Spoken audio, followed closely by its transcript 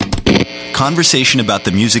conversation about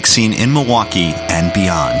the music scene in Milwaukee and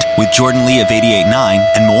beyond with Jordan Lee of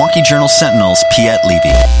 88.9 and Milwaukee Journal Sentinel's Piet Levy.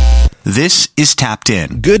 This is Tapped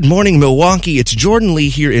In. Good morning, Milwaukee. It's Jordan Lee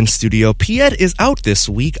here in studio. Piet is out this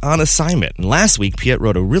week on assignment. And last week, Piet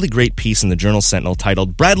wrote a really great piece in the Journal Sentinel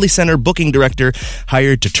titled Bradley Center Booking Director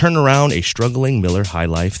Hired to Turn Around a Struggling Miller High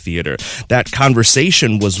Life Theater. That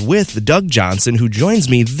conversation was with Doug Johnson, who joins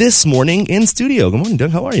me this morning in studio. Good morning, Doug.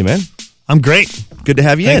 How are you, man? I'm great. Good to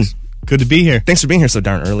have you Thanks. in. Good to be here. Thanks for being here so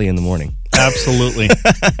darn early in the morning. Absolutely.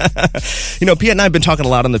 You know, Piet and I have been talking a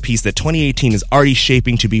lot on the piece that 2018 is already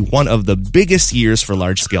shaping to be one of the biggest years for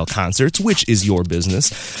large-scale concerts, which is your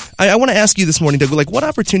business. I want to ask you this morning, Doug, like, what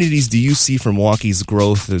opportunities do you see for Milwaukee's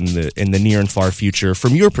growth in the near and far future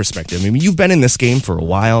from your perspective? I mean, you've been in this game for a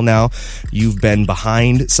while now. You've been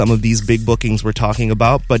behind some of these big bookings we're talking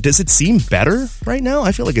about, but does it seem better right now?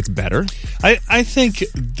 I feel like it's better. I think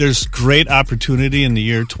there's great opportunity in the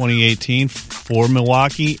year 2018 for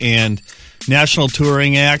Milwaukee, and national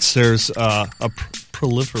touring acts, there's a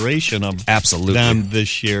proliferation of them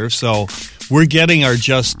this year. So we're getting our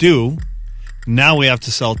just due. Now we have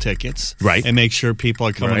to sell tickets, right, and make sure people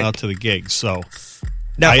are coming out to the gigs. So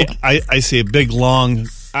now, I see a big, long...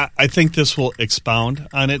 I think this will expound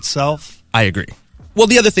on itself. I agree. Well,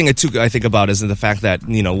 the other thing I think about is the fact that,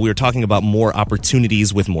 you know, we're talking about more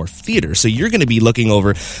opportunities with more theaters. So you're going to be looking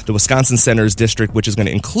over the Wisconsin Centers District, which is going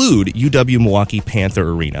to include UW-Milwaukee Panther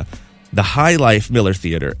Arena, the High Life Miller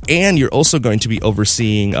Theater, and you're also going to be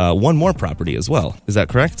overseeing one more property as well. Is that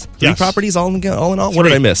correct? Yes. 3 properties all in all? Three. What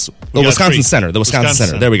did I miss? The Wisconsin Center. The Wisconsin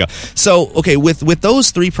Center. There we go. So, okay, with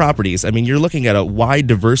those 3 properties, I mean, you're looking at a wide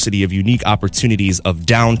diversity of unique opportunities of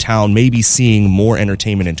downtown, maybe seeing more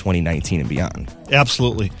entertainment in 2019 and beyond.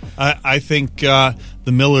 Absolutely. I think the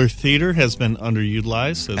Miller Theater has been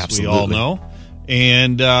underutilized, as we all know.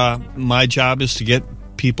 And my job is to get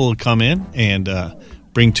people to come in and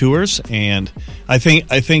bring tours, and I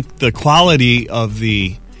think the quality of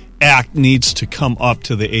the act needs to come up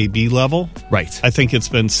to the AB level. Right. I think it's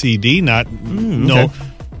been CD, not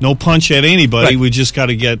no punch at anybody. Right. We just got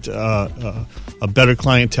to get a better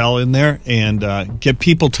clientele in there and get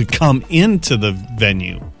people to come into the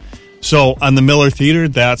venue. So on the Miller Theater,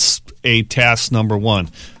 that's a task number 1.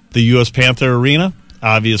 The U.S. Panther Arena,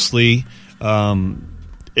 obviously.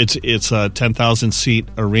 It's a 10,000 seat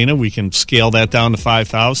arena. We can scale that down to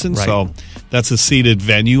 5,000. Right. So that's a seated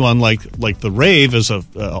venue, unlike the Rave is a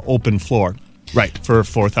open floor, right, for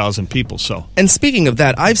 4,000 people. So, and speaking of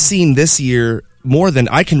that, I've seen this year more than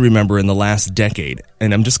I can remember in the last decade,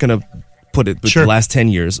 and I'm just going to put it with the last 10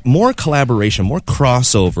 years, more collaboration, more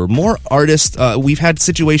crossover, more artists. We've had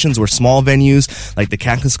situations where small venues like the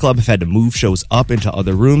Cactus Club have had to move shows up into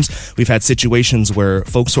other rooms. We've had situations where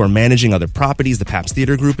folks who are managing other properties, the Pabst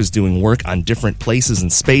Theater Group is doing work on different places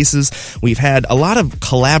and spaces. We've had a lot of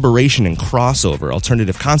collaboration and crossover.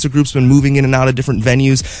 Alternative concert groups been moving in and out of different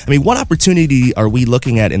venues. I mean, what opportunity are we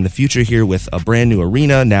looking at in the future here with a brand new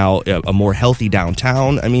arena, now a more healthy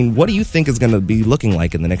downtown? I mean, what do you think is going to be looking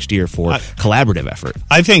like in the next year for collaborative effort?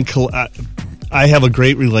 I think I have a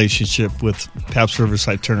great relationship with Pabst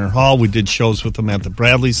Riverside Turner Hall. We did shows with them at the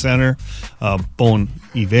Bradley Center, Bon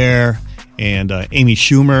Iver, and Amy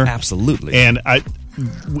Schumer. Absolutely. And I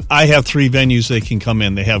have 3 venues they can come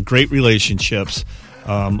in. They have great relationships.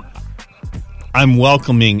 I'm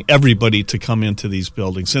welcoming everybody to come into these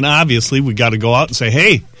buildings. And obviously, we got to go out and say,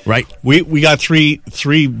 hey, right, we got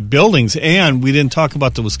three buildings, and we didn't talk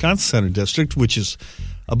about the Wisconsin Center District, which is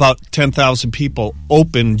about 10,000 people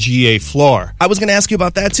open GA floor. I was going to ask you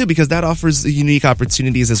about that too, because that offers unique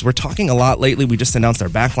opportunities. As we're talking a lot lately, we just announced our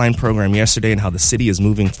Backline program yesterday and how the city is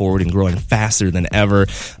moving forward and growing faster than ever.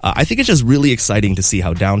 I think it's just really exciting to see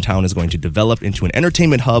how downtown is going to develop into an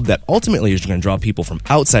entertainment hub that ultimately is going to draw people from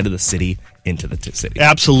outside of the city into the city.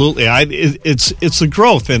 Absolutely. It's a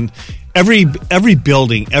growth, and every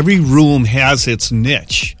building, every room has its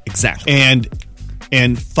niche. Exactly.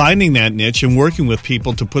 And finding that niche and working with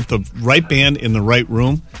people to put the right band in the right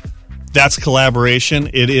room, that's collaboration.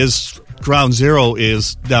 It is ground zero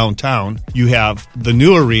is downtown. You have the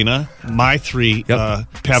new arena, my 3,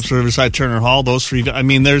 Pabst Riverside Turner Hall, those 3. I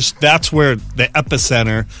mean, that's where the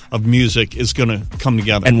epicenter of music is going to come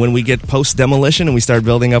together. And when we get post-demolition and we start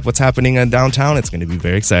building up what's happening in downtown, it's going to be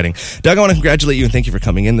very exciting. Doug, I want to congratulate you and thank you for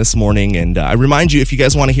coming in this morning. And I remind you, if you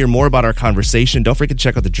guys want to hear more about our conversation, don't forget to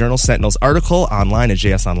check out the Journal Sentinel's article online at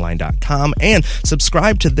jsonline.com and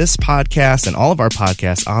subscribe to this podcast and all of our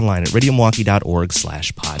podcasts online at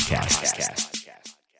radiomilwaukee.org/podcast.